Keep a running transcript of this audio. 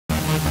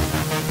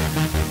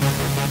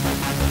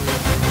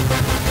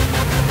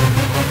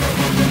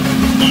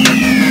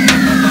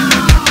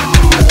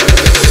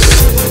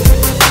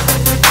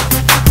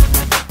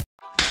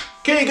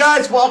Hey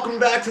guys, welcome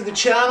back to the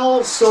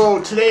channel.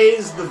 So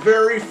today's the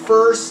very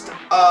first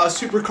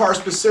Supercar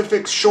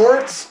specific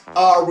shorts.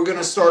 We're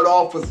gonna start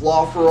off with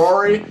La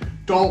Ferrari.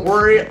 Don't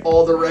worry,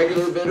 all the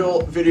regular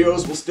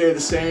videos will stay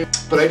the same,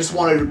 but I just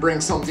wanted to bring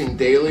something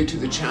daily to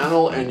the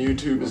channel, and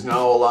YouTube is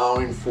now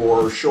allowing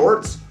for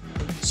shorts.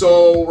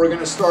 So we're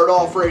gonna start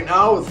off right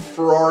now with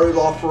Ferrari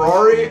La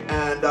Ferrari,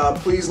 and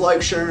please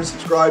like, share, and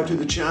subscribe to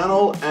the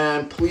channel,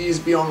 and please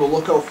be on the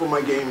lookout for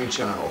my gaming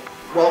channel.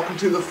 Welcome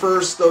to the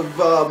first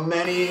of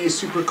many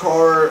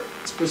Supercar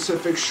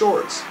specific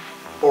shorts,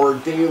 or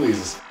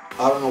dailies.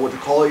 I don't know what to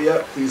call it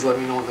yet. Please let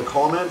me know in the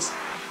comments.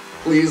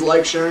 Please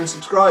like, share, and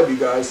subscribe, you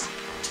guys.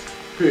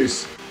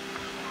 Peace.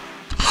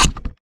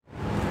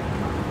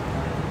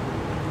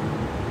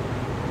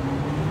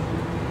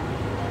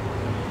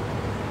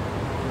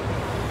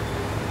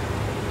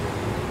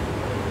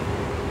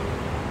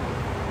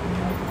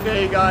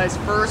 Okay guys,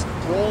 first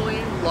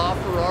rolling La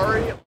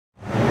Ferrari.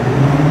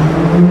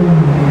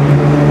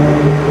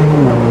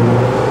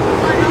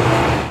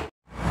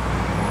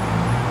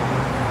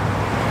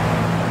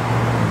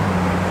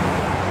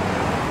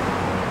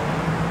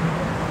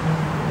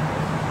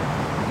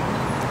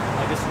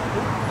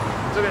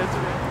 It's okay, it's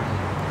okay.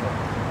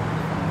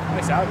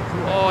 Nice out.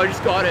 Oh, I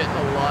just got it in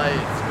the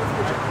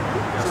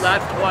lights. So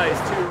that's twice,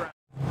 too.